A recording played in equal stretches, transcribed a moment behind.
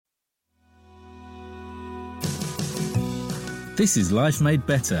This is Life Made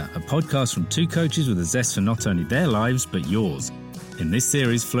Better, a podcast from two coaches with a zest for not only their lives, but yours. In this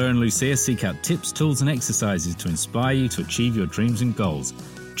series, Fleur and Lucia seek out tips, tools and exercises to inspire you to achieve your dreams and goals.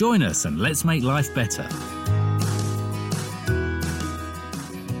 Join us and let's make life better.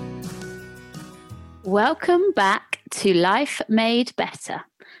 Welcome back to Life Made Better,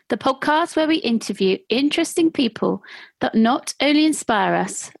 the podcast where we interview interesting people that not only inspire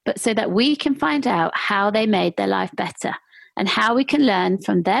us, but so that we can find out how they made their life better and how we can learn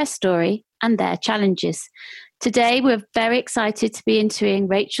from their story and their challenges. Today, we're very excited to be interviewing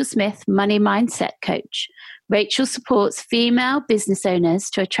Rachel Smith, Money Mindset Coach. Rachel supports female business owners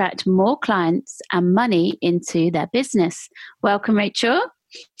to attract more clients and money into their business. Welcome, Rachel.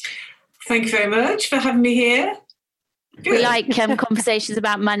 Thank you very much for having me here. Good. We like conversations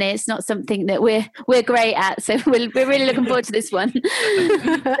about money. It's not something that we're great at, so we're really looking forward to this one.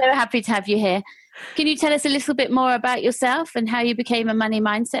 So happy to have you here. Can you tell us a little bit more about yourself and how you became a money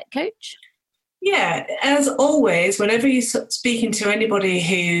mindset coach? Yeah, as always, whenever you're speaking to anybody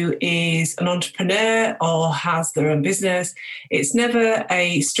who is an entrepreneur or has their own business, it's never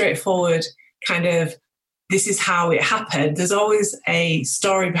a straightforward kind of, this is how it happened. There's always a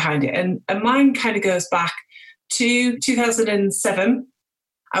story behind it. And mine kind of goes back to 2007.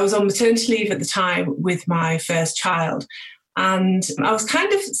 I was on maternity leave at the time with my first child. And I was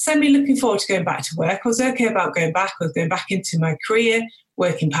kind of semi-looking forward to going back to work. I was okay about going back. I was going back into my career,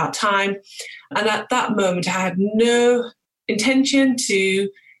 working part-time. And at that moment, I had no intention to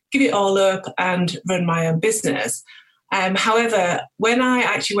give it all up and run my own business. However, when I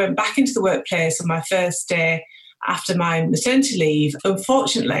actually went back into the workplace on my first day after my maternity leave,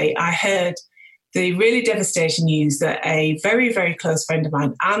 unfortunately, I heard the really devastating news that a very, very close friend of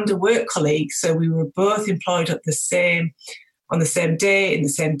mine and a work colleague, so we were both employed on the same day in the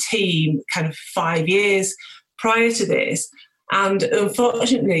same team, kind of 5 years prior to this. And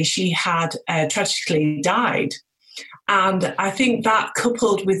unfortunately, she had tragically died. And I think that,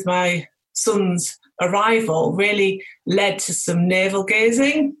 coupled with my son's arrival, really led to some navel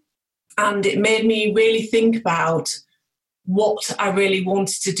gazing. And it made me really think about what I really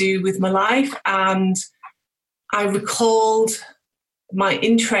wanted to do with my life. And I recalled my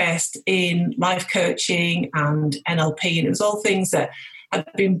interest in life coaching and NLP, and it was all things that had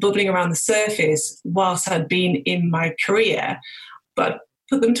been bubbling around the surface whilst I'd been in my career, but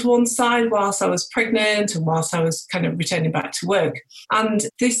put them to one side whilst I was pregnant and whilst I was kind of returning back to work. And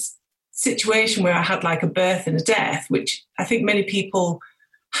this situation where I had like a birth and a death, which I think many people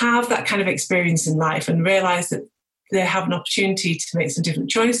have that kind of experience in life and realise that they have an opportunity to make some different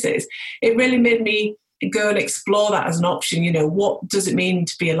choices, it really made me go and explore that as an option. You know, what does it mean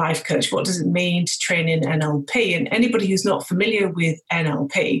to be a life coach? What does it mean to train in NLP? And anybody who's not familiar with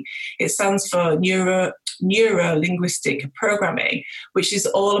NLP, it stands for Neuro-Linguistic Programming, which is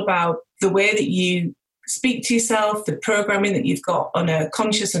all about the way that you speak to yourself, the programming that you've got on a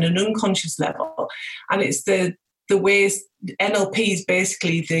conscious and an unconscious level. And it's the ways, NLP is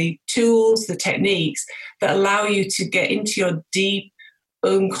basically the tools, the techniques that allow you to get into your deep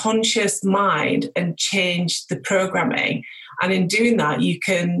unconscious mind and change the programming. And in doing that, you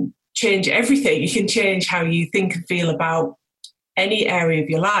can change everything. You can change how you think and feel about any area of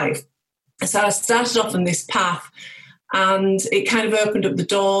your life. So I started off on this path, and it kind of opened up the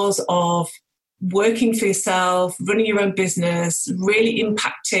doors of working for yourself, running your own business, really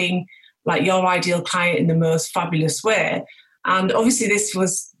impacting like your ideal client in the most fabulous way. And obviously this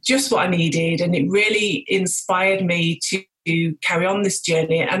was just what I needed, and it really inspired me to carry on this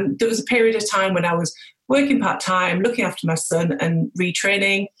journey. And there was a period of time when I was working part-time, looking after my son and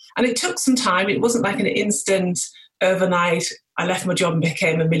retraining. And it took some time. It wasn't like an instant overnight, I left my job and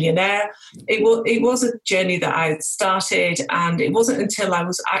became a millionaire. It was a journey that I started, and it wasn't until I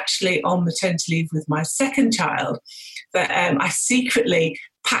was actually on maternity leave with my second child that I secretly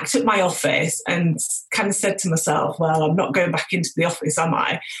packed up my office and kind of said to myself, well, I'm not going back into the office, am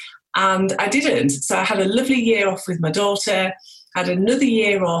I? And I didn't. So I had a lovely year off with my daughter, had another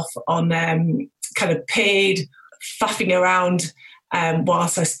year off on kind of paid faffing around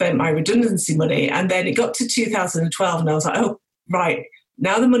whilst I spent my redundancy money. And then it got to 2012 and I was like, oh, right,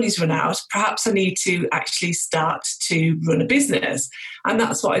 now the money's run out, perhaps I need to actually start to run a business. And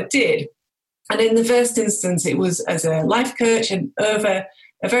that's what I did. And in the first instance, it was as a life coach, and over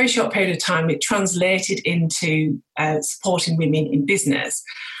a very short period of time, it translated into supporting women in business.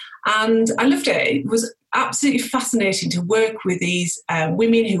 And I loved it. It was absolutely fascinating to work with these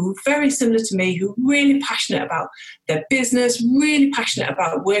women who were very similar to me, who were really passionate about their business, really passionate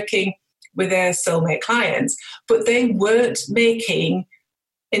about working with their soulmate clients, but they weren't making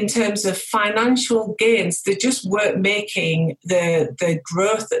in terms of financial gains, they just weren't making the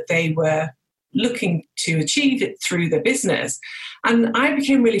growth that they were looking to achieve it through their business. And I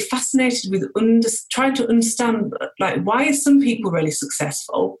became really fascinated with trying to understand, like, why are some people really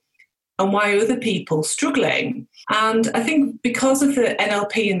successful and why are other people struggling? And I think because of the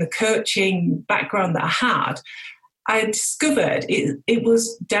NLP and the coaching background that I had, I discovered it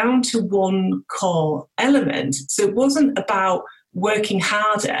was down to one core element. So it wasn't about working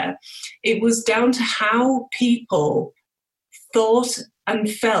harder. It was down to how people thought and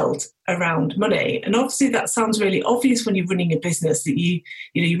felt around money. And obviously that sounds really obvious when you're running a business, that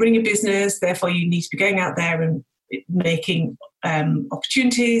you're running a business, therefore you need to be going out there and making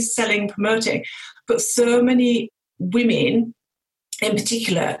opportunities, selling, promoting. But so many women in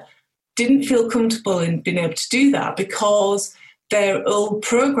particular didn't feel comfortable in being able to do that because their old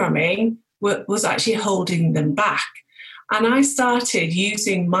programming was actually holding them back. And I started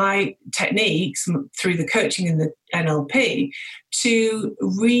using my techniques through the coaching and the NLP to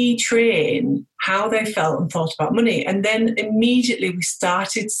retrain how they felt and thought about money. And then immediately we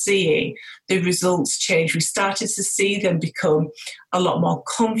started seeing the results change. We started to see them become a lot more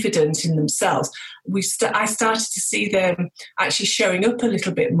confident in themselves. I started to see them actually showing up a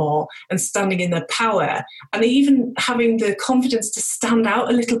little bit more and standing in their power, and even having the confidence to stand out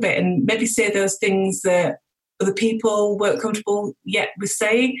a little bit and maybe say those things that other people weren't comfortable yet with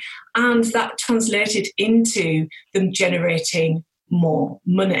saying, and that translated into them generating more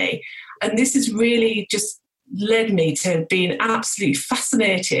money. And this has really just led me to being absolutely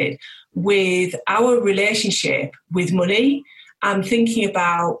fascinated with our relationship with money and thinking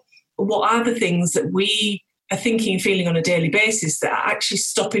about what are the things that we are thinking and feeling on a daily basis that are actually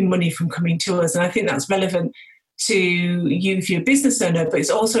stopping money from coming to us. And I think that's relevant to you if you're a business owner, but it's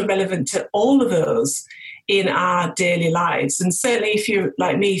also relevant to all of us in our daily lives. And certainly if you're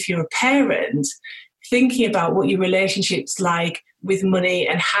like me, if you're a parent, thinking about what your relationship's like with money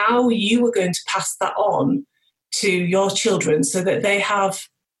and how you are going to pass that on to your children so that they have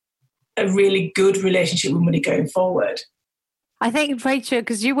a really good relationship with money going forward. I think, Rachel,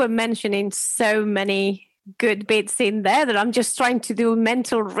 because you were mentioning so many good bits in there that I'm just trying to do a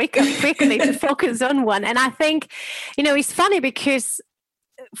mental recap quickly to focus on one. And I think, it's funny because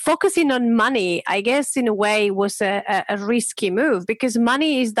focusing on money, I guess in a way was a risky move, because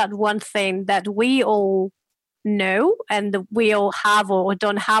money is that one thing that we all know and that we all have or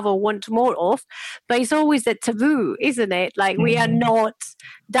don't have or want more of, but it's always a taboo, isn't it? Like we are not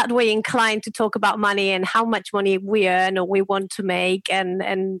that way inclined to talk about money and how much money we earn or we want to make,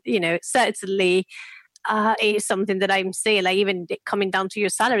 and certainly is something that I'm saying, like even coming down to your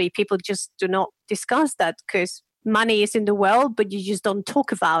salary, people just do not discuss that because money is in the world, but you just don't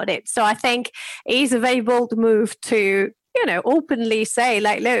talk about it. So I think it is a very bold move to, openly say,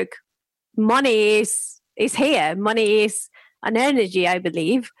 like, look, money is here. Money is an energy, I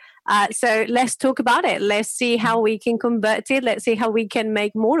believe. So let's talk about it. Let's see how we can convert it. Let's see how we can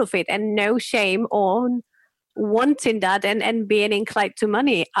make more of it. And no shame on wanting that and being inclined to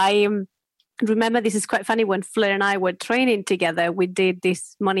money. I remember, this is quite funny, when Fleur and I were training together, we did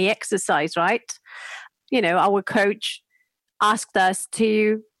this money exercise, right? Our coach asked us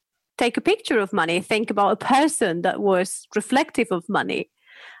to take a picture of money, think about a person that was reflective of money.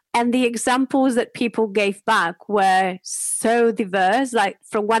 And the examples that people gave back were so diverse. Like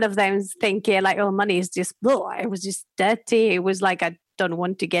from one of them thinking like, oh, money is just, it was just dirty. It was like, I don't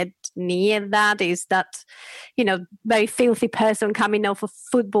want to get near that. Is that, very filthy person coming off a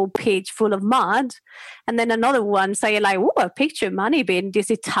football pitch full of mud. And then another one saying like, oh, a picture of money being this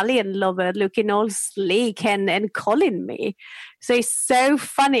Italian lover looking all sleek and calling me. So it's so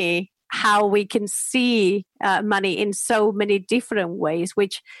funny how we can see money in so many different ways,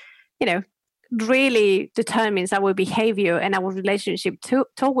 which, really determines our behavior and our relationship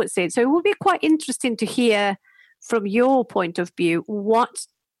towards it. So it would be quite interesting to hear from your point of view, what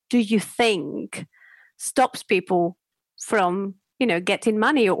do you think stops people from, getting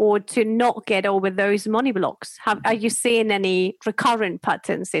money or to not get over those money blocks? Are you seeing any recurrent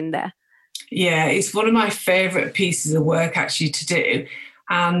patterns in there? Yeah, it's one of my favourite pieces of work actually to do.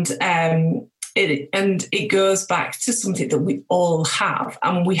 And it goes back to something that we all have,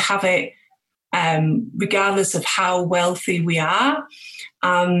 and we have it regardless of how wealthy we are,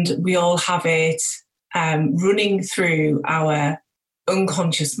 and we all have it running through our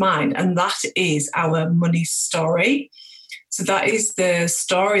unconscious mind, and that is our money story. So that is the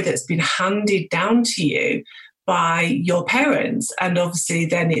story that's been handed down to you by your parents, and obviously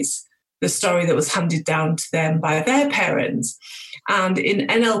then it's the story that was handed down to them by their parents. And in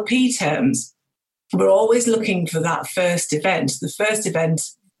NLP terms, we're always looking for that first event, the first event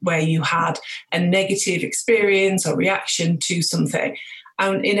where you had a negative experience or reaction to something.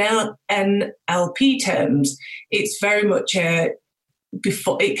 And in NLP terms, it's very much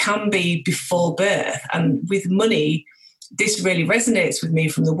it can be before birth. And with money, this really resonates with me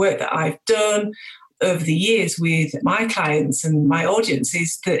from the work that I've done over the years with my clients and my audience,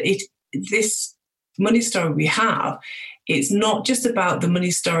 is that this money story we have, it's not just about the money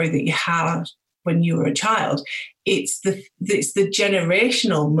story that you had when you were a child. It's the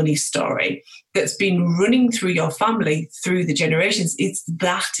generational money story that's been running through your family through the generations. It's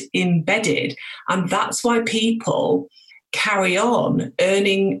that embedded. And that's why people carry on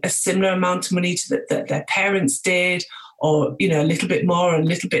earning a similar amount of money to that their parents did, or, you know, a little bit more, a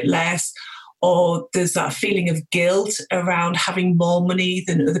little bit less. Or there's that feeling of guilt around having more money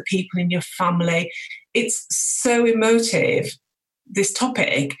than other people in your family. It's so emotive, this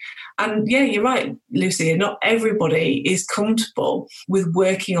topic. And yeah, you're right, Lucy, not everybody is comfortable with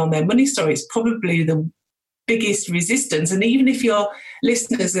working on their money story. It's probably the biggest resistance. And even if your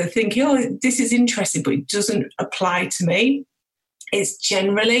listeners are thinking, oh, this is interesting, but it doesn't apply to me, it's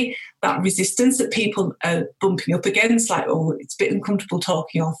generally that resistance that people are bumping up against, like, oh, it's a bit uncomfortable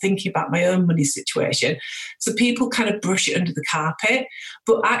talking or thinking about my own money situation. So people kind of brush it under the carpet.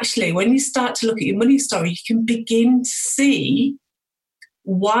 But actually, when you start to look at your money story, you can begin to see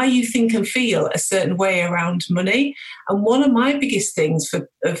why you think and feel a certain way around money. And one of my biggest things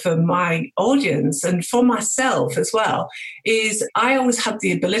for my audience and for myself as well is I always had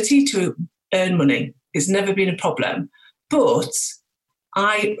the ability to earn money. It's never been a problem. But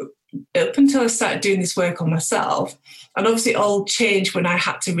up until I started doing this work on myself, and obviously it all changed when I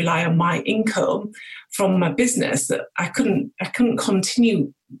had to rely on my income from my business, that I couldn't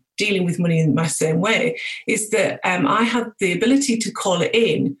continue dealing with money in my same way, is that I had the ability to call it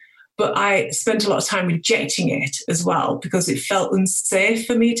in, but I spent a lot of time rejecting it as well because it felt unsafe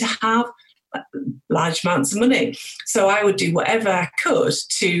for me to have large amounts of money. So I would do whatever I could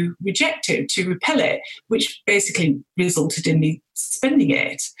to reject it, to repel it, which basically resulted in me spending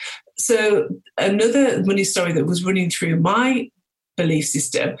it. So another money story that was running through my belief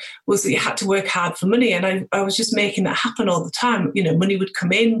system was that you had to work hard for money. And I was just making that happen all the time. You know, money would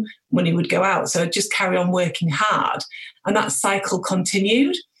come in, money would go out. So I'd just carry on working hard. And that cycle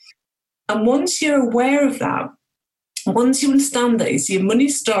continued. And once you're aware of that, once you understand that it's your money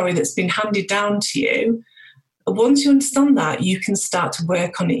story that's been handed down to you, once you understand that, you can start to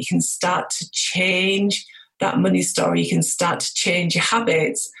work on it. You can start to change that money story. You can start to change your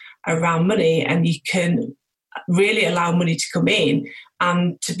habits around money, and you can really allow money to come in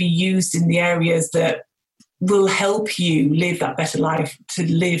and to be used in the areas that will help you live that better life,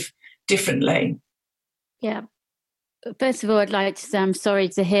 to live differently. Yeah. First of all, I'd like to say I'm sorry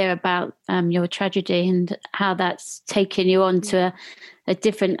to hear about your tragedy and how that's taken you on to a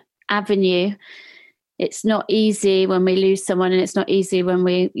different avenue. It's not easy when we lose someone, and it's not easy when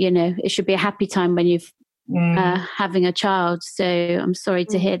it should be a happy time when you've having a child. So I'm sorry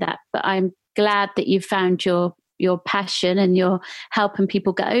to hear that, but I'm glad that you found your passion and you're helping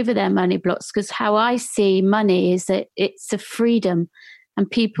people get over their money blocks, because how I see money is that it's a freedom, and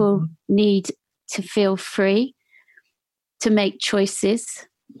people need to feel free to make choices,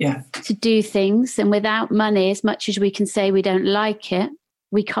 to do things. And without money, as much as we can say we don't like it,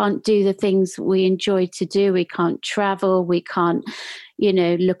 we can't do the things we enjoy to do. We can't travel. We can't,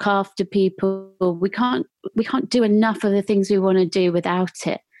 look after people. We can't do enough of the things we want to do without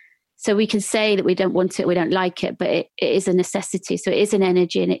it. So we can say that we don't want it, we don't like it, but it is a necessity. So it is an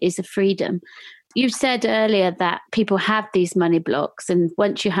energy and it is a freedom. You said earlier that people have these money blocks, and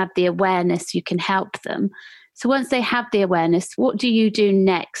once you have the awareness, you can help them. So once they have the awareness, what do you do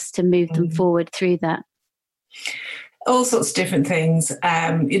next to move them forward through that? All sorts of different things.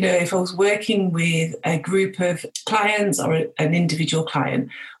 If I was working with a group of clients or an individual client,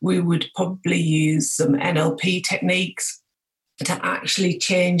 we would probably use some NLP techniques to actually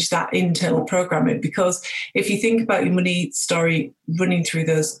change that internal programming. Because if you think about your money story running through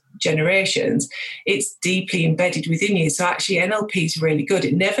those generations, it's deeply embedded within you. So actually NLP is really good.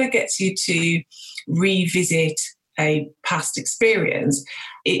 It never gets you to revisit a past experience.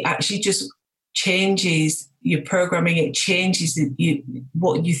 It actually just changes your programming. It changes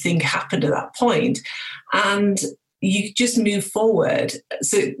what you think happened at that point, and you just move forward.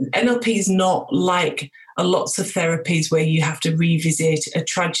 So NLP is not like lots of therapies where you have to revisit a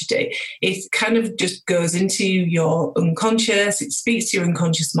tragedy. It kind of just goes into your unconscious. It speaks to your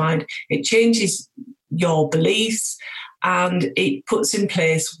unconscious mind. It changes your beliefs, and it puts in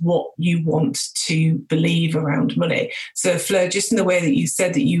place what you want to believe around money. So Fleur, just in the way that you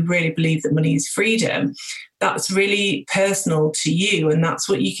said that you really believe that money is freedom, that's really personal to you, and that's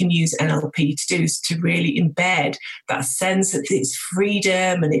what you can use NLP to do, is to really embed that sense that it's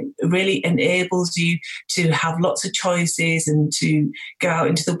freedom, and it really enables you to have lots of choices and to go out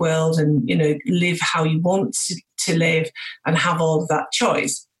into the world and, you know, live how you want to live and have all of that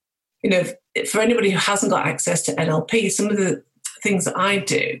choice. You know, for anybody who hasn't got access to NLP, some of the things that I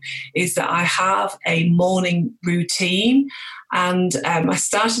do is that I have a morning routine. And I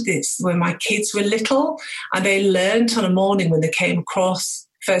started this when my kids were little, and they learned on a morning when they came across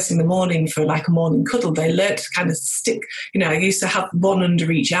first in the morning for like a morning cuddle, they learned to kind of stick, you know, I used to have one under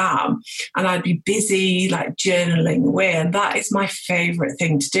each arm, and I'd be busy like journaling away. And that is my favorite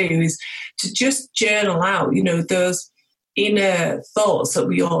thing to do, is to just journal out, you know, those inner thoughts that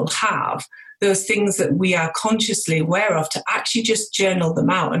we all have, those things that we are consciously aware of, to actually just journal them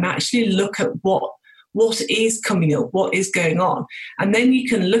out and actually look at what is coming up, what is going on. And then you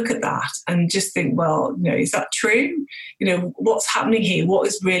can look at that and just think, well, you know, is that true? You know, what's happening here? What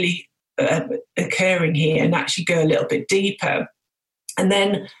is really occurring here? And actually go a little bit deeper. And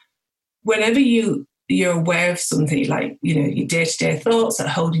then whenever you're aware of something like, you know, your day-to-day thoughts that are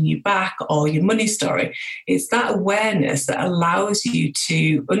holding you back, or your money story, it's that awareness that allows you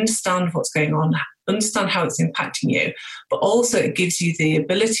to understand what's going on, understand how it's impacting you, but also it gives you the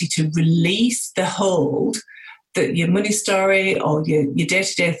ability to release the hold that your money story or your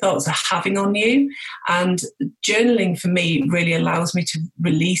day-to-day thoughts are having on you. And journaling for me really allows me to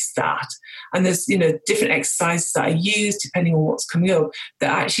release that. And there's, you know, different exercises that I use depending on what's coming up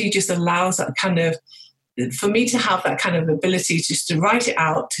that actually just allows that kind of, for me to have that kind of ability just to write it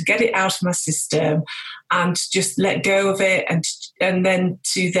out, to get it out of my system and just let go of it, and then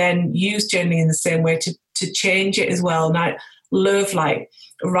to then use journaling in the same way to change it as well. And I love like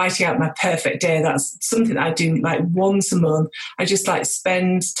writing out my perfect day. That's something that I do like once a month. I just like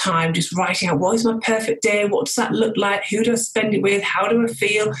spend time just writing out, what is my perfect day? What does that look like? Who do I spend it with? How do I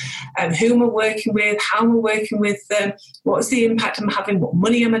feel? Who am I working with? How am I working with them? What is the impact I'm having? What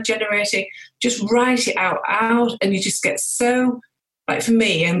money am I generating? Just write it out, and you just get so, like for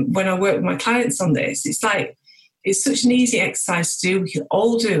me, and when I work with my clients on this, it's like, it's such an easy exercise to do. We can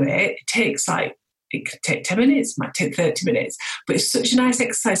all do it. It could take 10 minutes, it might take 30 minutes, but it's such a nice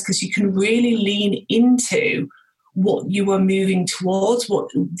exercise because you can really lean into what you are moving towards, what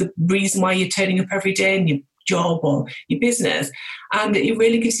the reason why you're turning up every day in your job or your business. And it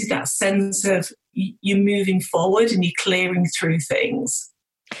really gives you that sense of you're moving forward and you're clearing through things.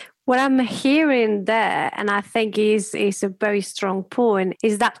 What I'm hearing there, and I think is a very strong point,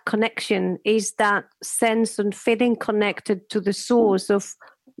 is that connection, is that sense of feeling connected to the source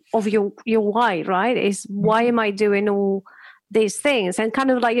of your why, right? Is why am I doing all these things? And kind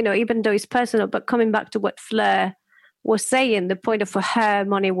of like, you know, even though it's personal, but coming back to what Fleur was saying, the point of for her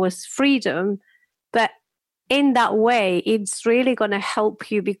money was freedom. But in that way, it's really going to help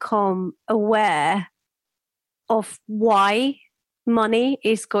you become aware of why money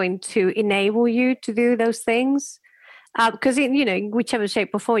is going to enable you to do those things. Because in, you know, in whichever shape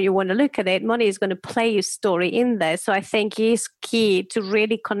or form you want to look at it, money is going to play a story in there. So I think it is key to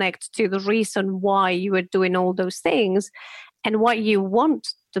really connect to the reason why you are doing all those things and what you want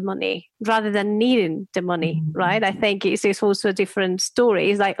the money rather than needing the money, right? I think it's also a different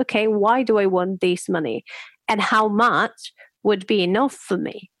story. It's like, okay, why do I want this money? And how much would be enough for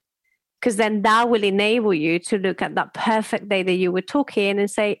me? Because then that will enable you to look at that perfect day that you were talking and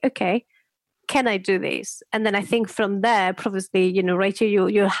say, okay, can I do this? And then I think from there, probably, you know, Rachel,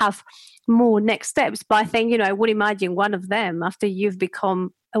 you'll have more next steps. But I think, you know, I would imagine one of them, after you've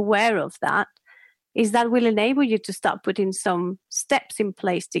become aware of that, is that will enable you to start putting some steps in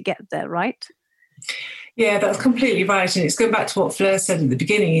place to get there, right? Yeah, that's completely right. And it's going back to what Fleur said at the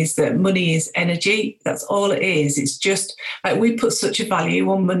beginning, is that money is energy. That's all it is. It's just like we put such a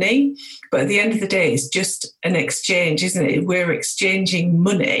value on money, but at the end of the day, it's just an exchange, isn't it? We're exchanging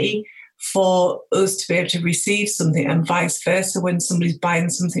money for us to be able to receive something, and vice versa when somebody's buying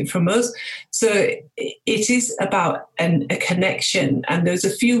something from us. So it is about a connection, and there's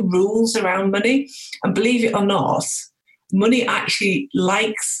a few rules around money. And believe it or not, money actually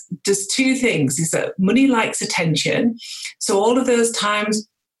does two things, is that money likes attention. So all of those times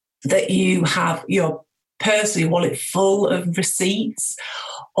that you have your purse or your wallet full of receipts,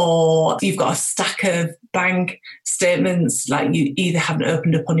 or you've got a stack of bank statements, like you either haven't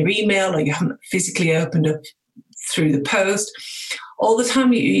opened up on your email or you haven't physically opened up through the post. All the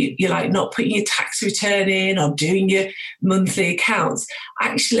time you're like not putting your tax return in or doing your monthly accounts.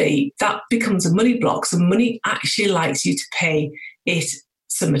 Actually, that becomes a money block. So money actually likes you to pay it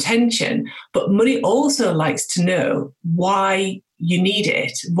some attention, but money also likes to know why you need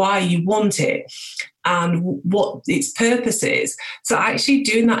it, why you want it, and what its purpose is. So actually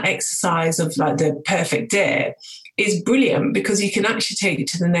doing that exercise of like the perfect day is brilliant, because you can actually take it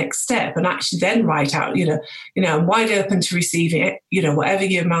to the next step and actually then write out, I'm wide open to receiving it, whatever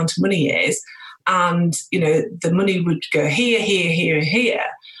your amount of money is. And, the money would go here, here, here, here.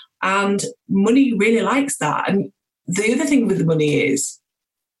 And money really likes that. And the other thing with the money is,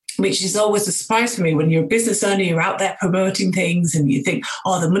 which is always a surprise for me, when you're a business owner, you're out there promoting things and you think,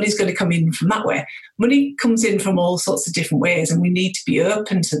 the money's going to come in from that way. Money comes in from all sorts of different ways, and we need to be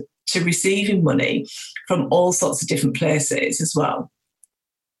open to receiving money from all sorts of different places as well.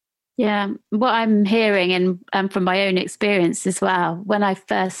 Yeah, what I'm hearing, and from my own experience as well, when I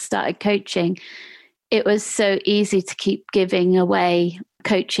first started coaching, it was so easy to keep giving away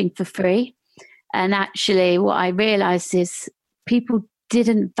coaching for free. And actually what I realized is people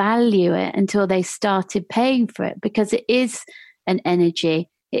didn't value it until they started paying for it, because it is an energy.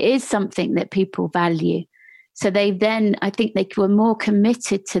 It is something that people value. So I think they were more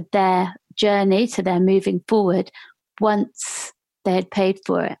committed to their journey, to their moving forward, once they had paid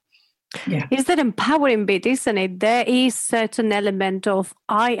for it. Yeah. It's that empowering bit, isn't it? There is certain element of,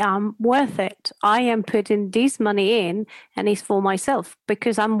 I am worth it. I am putting this money in, and it's for myself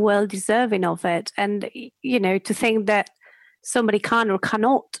because I'm well deserving of it. And, to think that somebody can or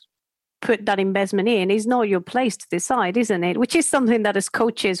cannot put that investment in is not your place to decide, isn't it? Which is something that as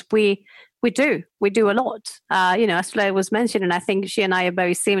coaches, we do a lot. As Fleur was mentioning, I think she and I are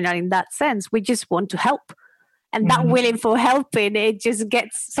very similar in that sense. We just want to help. And that willing for helping, it just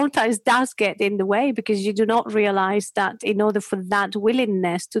sometimes does get in the way, because you do not realize that in order for that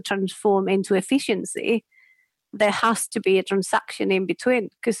willingness to transform into efficiency, there has to be a transaction in between,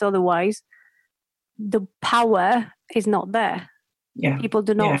 because otherwise the power is not there. Yeah. People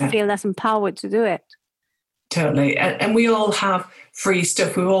do not feel as empowered to do it. Totally. And we all have free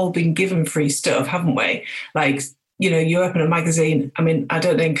stuff. We've all been given free stuff, haven't we? Like, you open a magazine. I mean, I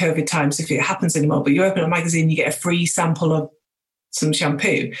don't know in COVID times if it happens anymore, but you open a magazine, you get a free sample of some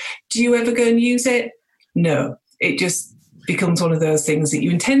shampoo. Do you ever go and use it? No. It just becomes one of those things that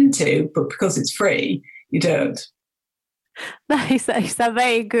you intend to, but because it's free, you don't. That is a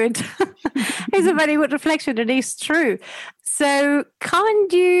very good it's a very good reflection. It is true. So can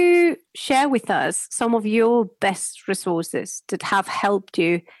you share with us some of your best resources that have helped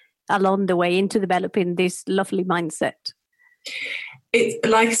you along the way into developing this lovely mindset?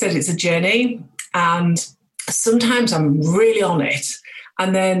 Like I said, it's a journey, and sometimes I'm really on it,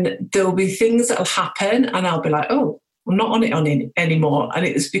 and then there'll be things that'll happen and I'll be like, I'm not on it anymore, and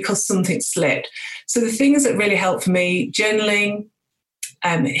it's because something slipped. So the things that really help for me: journaling,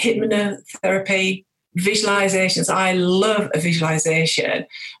 hypnotherapy, visualizations. I love a visualization.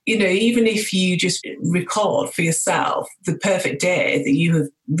 Even if you just record for yourself the perfect day that you have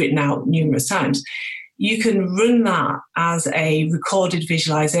written out numerous times, you can run that as a recorded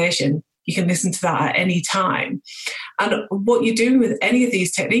visualization. You can listen to that at any time. And what you're doing with any of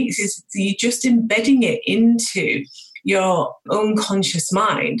these techniques is you're just embedding it into your unconscious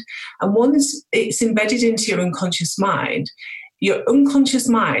mind. And once it's embedded into your unconscious mind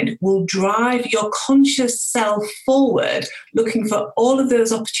will drive your conscious self forward, looking for all of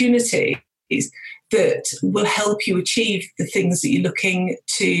those opportunities that will help you achieve the things that you're looking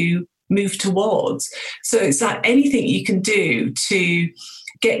to move towards. So it's like anything you can do to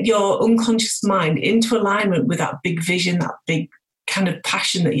get your unconscious mind into alignment with that big vision, that big kind of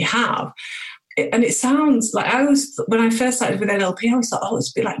passion that you have. And it sounds like when I first started with NLP, I always thought, it's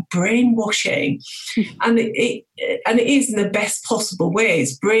a bit like brainwashing. And it is in the best possible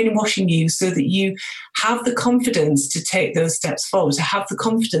ways, brainwashing you so that you have the confidence to take those steps forward, to have the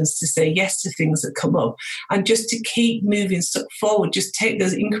confidence to say yes to things that come up, and just to keep moving forward, just take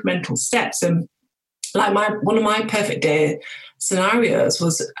those incremental steps. And like one of my perfect day scenarios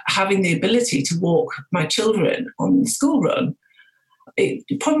was having the ability to walk my children on the school run.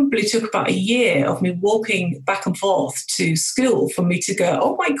 It probably took about a year of me walking back and forth to school for me to go,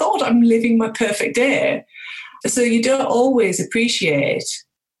 oh my God, I'm living my perfect day. So you don't always appreciate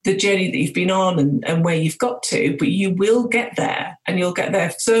the journey that you've been on and where you've got to, but you will get there, and you'll get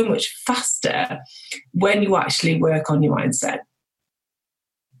there so much faster when you actually work on your mindset.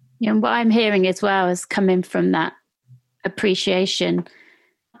 Yeah, and what I'm hearing as well is coming from that appreciation.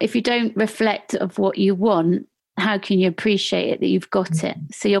 If you don't reflect of what you want, how can you appreciate it that you've got it?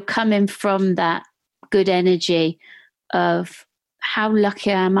 So you're coming from that good energy of how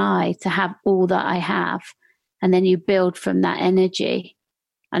lucky am I to have all that I have. And then you build from that energy.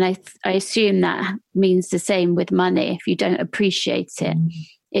 And I assume that means the same with money. If you don't appreciate it,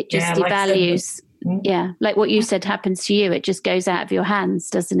 it just devalues. Like what you said happens to you. It just goes out of your hands,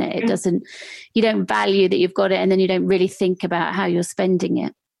 doesn't it? It doesn't, you don't value that you've got it, and then you don't really think about how you're spending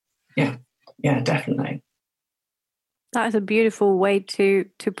it. Yeah, definitely. That is a beautiful way to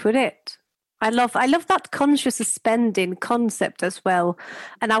put it. I love that conscious spending concept as well.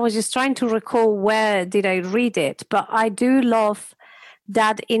 And I was just trying to recall where did I read it, but I do love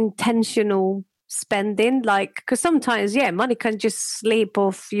that intentional spending, like, because sometimes money can just slip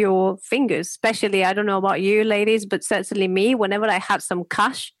off your fingers, especially, I don't know about you ladies, but certainly me, whenever I had some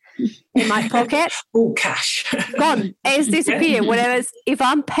cash in my pocket, cash gone, it's disappeared. Whereas if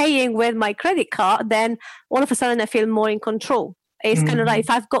I'm paying with my credit card, then all of a sudden I feel more in control. It's kind of like if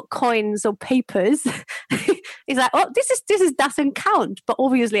I've got coins or papers, it's like, oh, this doesn't count, but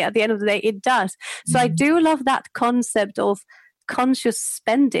obviously at the end of the day it does. So I do love that concept of conscious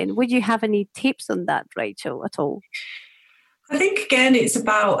spending. Would you have any tips on that, Rachel, at all? I think, again, it's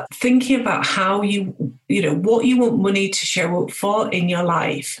about thinking about how you know, what you want money to show up for in your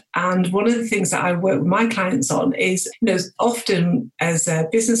life. And one of the things that I work with my clients on is, you know, often as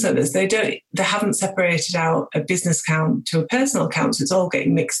business owners, they haven't separated out a business account to a personal account, so it's all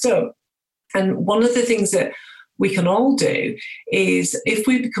getting mixed up. And one of the things that we can all do is, if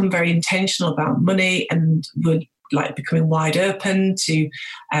we become very intentional about money and we're like becoming wide open to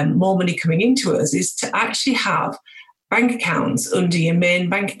more money coming into us, is to actually have bank accounts under your main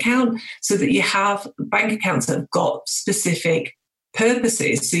bank account, so that you have bank accounts that have got specific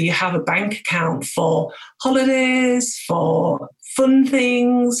purposes. So you have a bank account for holidays, for fun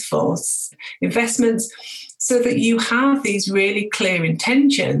things, for investments, so that you have these really clear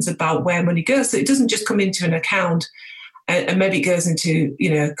intentions about where money goes. So it doesn't just come into an account and maybe it goes into, you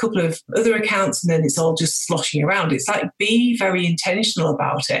know, a couple of other accounts and then it's all just sloshing around. It's like, be very intentional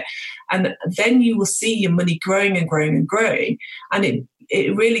about it. And then you will see your money growing and growing and growing. And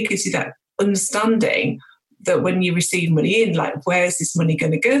it really gives you that understanding that when you receive money in, like, where's this money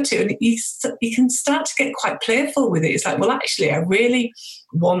going to go to? And you can start to get quite playful with it. It's like, well, actually, I really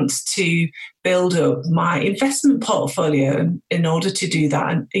want to build up my investment portfolio. In order to do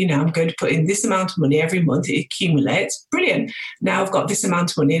that, and, you know, I'm going to put in this amount of money every month. It accumulates. Brilliant. Now I've got this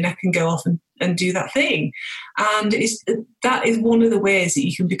amount of money and I can go off and do that thing. And that is one of the ways that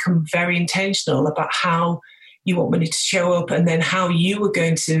you can become very intentional about how you want money to show up, and then how you are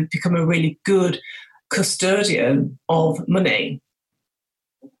going to become a really good custodian of money.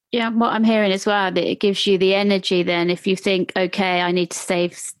 Yeah, what I'm hearing as well, that it gives you the energy then. If you think, okay, I need to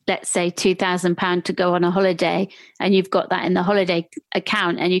save, let's say, £2,000 to go on a holiday, and you've got that in the holiday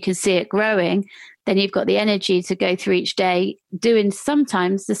account and you can see it growing, then you've got the energy to go through each day doing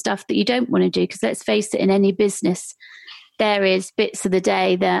sometimes the stuff that you don't want to do. Because let's face it, in any business, there is bits of the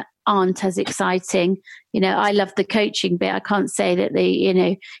day that aren't as exciting. You know, I love the coaching bit. I can't say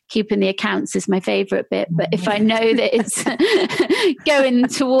that keeping the accounts is my favorite bit, but if I know that it's going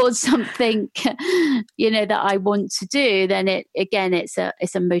towards something, you know, that I want to do, then it's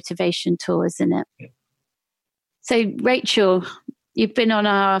a motivation tool, isn't it? So Rachel, you've been on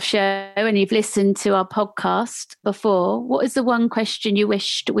our show and you've listened to our podcast before. What is the one question you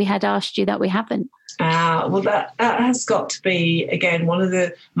wished we had asked you that we haven't? Well, that has got to be, again, one of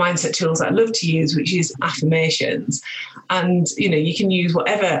the mindset tools I love to use, which is affirmations. And, you know, you can use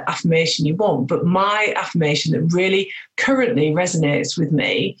whatever affirmation you want, but my affirmation that really currently resonates with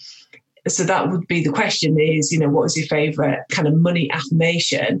me, so that would be the question is, you know, what is your favorite kind of money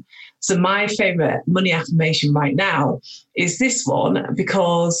affirmation? So my favorite money affirmation right now is this one,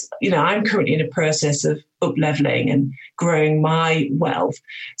 because, you know, I'm currently in a process of up-leveling and growing my wealth.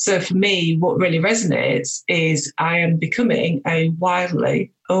 So for me, what really resonates is I am becoming a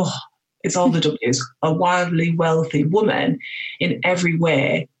wildly wealthy woman in every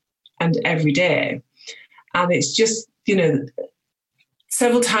way and every day. And it's just, you know,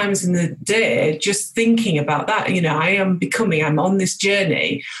 several times in the day, just thinking about that, you know, I'm on this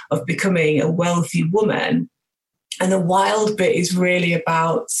journey of becoming a wealthy woman. And the wild bit is really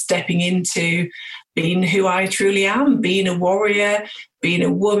about stepping into being who I truly am, being a warrior, being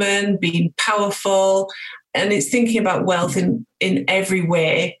a woman, being powerful. And it's thinking about wealth in every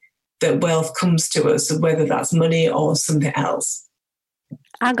way that wealth comes to us, so whether that's money or something else.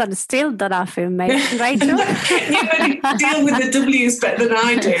 I'm going to steal that affirmation, Rachel. You're going to deal with the W's better than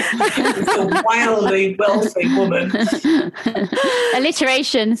I do. It's a wildly wealthy woman.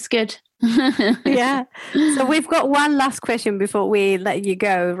 Alliteration is good. Yeah. So we've got one last question before we let you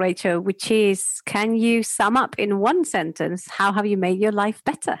go, Rachel, which is, can you sum up in one sentence, how have you made your life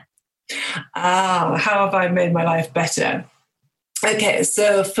better? How have I made my life better? Okay,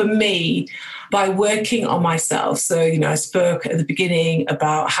 so for me, by working on myself, so, I spoke at the beginning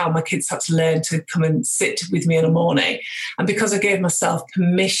about how my kids had to learn to come and sit with me in the morning. And because I gave myself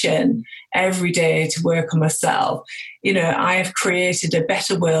permission every day to work on myself, I have created a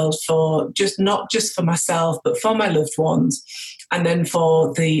better world for not just for myself, but for my loved ones, and then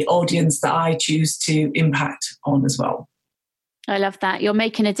for the audience that I choose to impact on as well. I love that. You're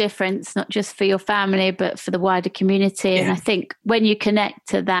making a difference, not just for your family, but for the wider community. Yeah. And I think when you connect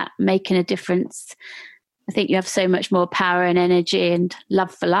to that, making a difference, I think you have so much more power and energy and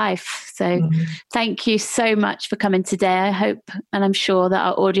love for life. So Thank you so much for coming today. I hope, and I'm sure that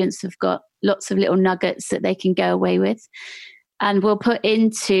our audience have got lots of little nuggets that they can go away with. And we'll put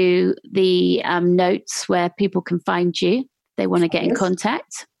into the notes where people can find you if they want to get in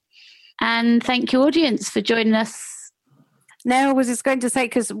contact. And thank you, audience, for joining us. No, I was just going to say,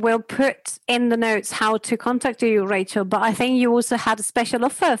 because we'll put in the notes how to contact you, Rachel, but I think you also had a special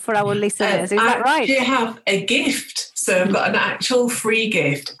offer for our listeners. Is that right? I have a gift. So I've got an actual free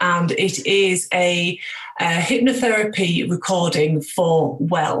gift, and it is a hypnotherapy recording for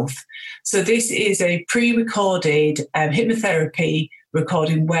wealth. So this is a pre-recorded hypnotherapy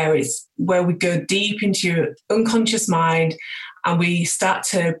recording where we go deep into your unconscious mind and we start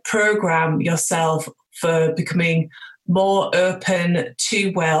to program yourself for becoming more open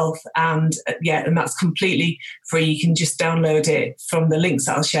to wealth, and that's completely free. You can just download it from the links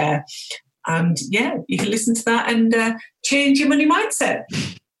that I'll share, and you can listen to that and change your money mindset.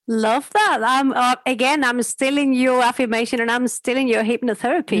 Love that. I'm stealing your affirmation, and I'm stealing your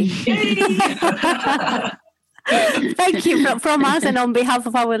hypnotherapy. Thank you from us and on behalf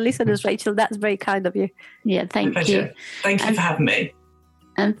of our listeners, Rachel. That's very kind of you. Yeah, thank you. Thank you for having me.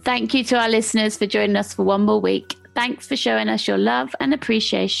 And thank you to our listeners for joining us for one more week. Thanks for showing us your love and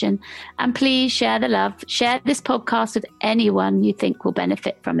appreciation. And please share the love. Share this podcast with anyone you think will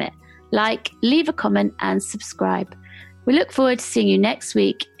benefit from it. Leave a comment and subscribe. We look forward to seeing you next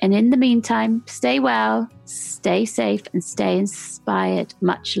week. And in the meantime, stay well, stay safe, and stay inspired.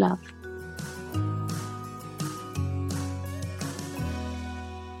 Much love.